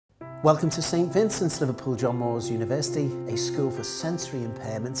Welcome to St Vincent's, Liverpool John Moores University, a school for sensory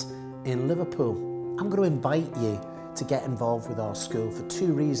impairments in Liverpool. I'm going to invite you to get involved with our school for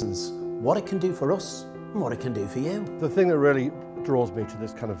two reasons: what it can do for us and what it can do for you. The thing that really draws me to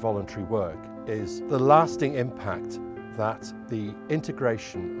this kind of voluntary work is the lasting impact that the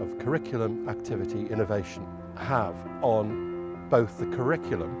integration of curriculum, activity, innovation have on both the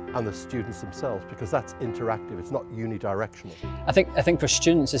curriculum and the students themselves, because that's interactive, it's not unidirectional. I think for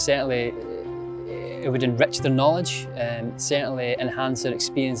students certainly it would enrich their knowledge, certainly enhance their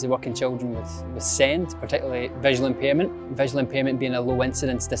experience of working children with SEND, particularly visual impairment. Visual impairment being a low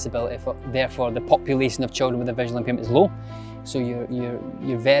incidence disability, therefore the population of children with a visual impairment is low. So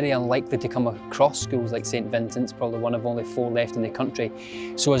you're very unlikely to come across schools like St Vincent's, probably one of only 4 left in the country.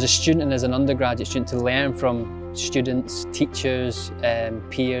 So as a student and as an undergraduate student, to learn from students, teachers,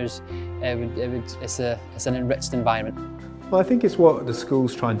 peers, it's an enriched environment. Well, I think it's what the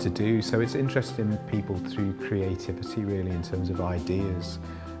school's trying to do, so it's interesting people through creativity really in terms of ideas.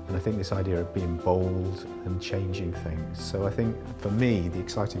 And I think this idea of being bold and changing things. So I think for me, the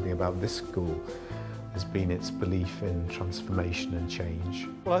exciting thing about this school has been its belief in transformation and change.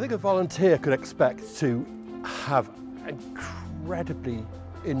 Well, I think a volunteer could expect to have incredibly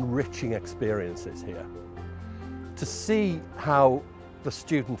enriching experiences here. To see how the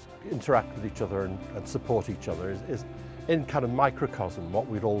students interact with each other and support each other is in kind of microcosm what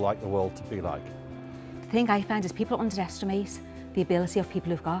we'd all like the world to be like. The thing I find is people underestimate the ability of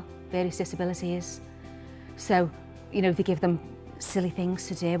people who've got various disabilities. So, you know, they give them silly things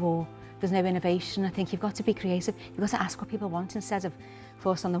to do, or there's no innovation. I think you've got to be creative. You've got to ask what people want instead of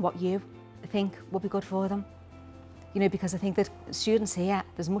force on them what you think would be good for them. You know, because I think that students here,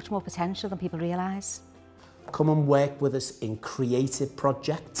 there's much more potential than people realise. Come and work with us in creative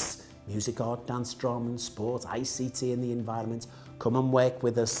projects, music, art, dance, drama and sport, ICT and the environment. Come and work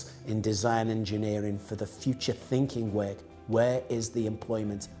with us in design engineering for the future thinking work. Where is the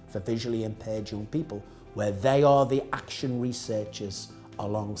employment for visually impaired young people, where they are the action researchers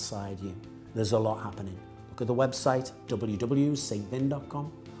alongside you? There's a lot happening. Look at the website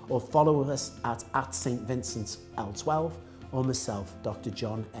www.stvin.com or follow us at St Vincent's L12 or myself, Dr.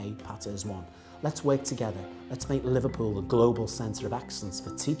 John A. Patterson. Let's work together. Let's make Liverpool a global centre of excellence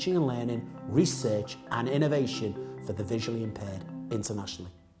for teaching and learning, research and innovation for the visually impaired internationally.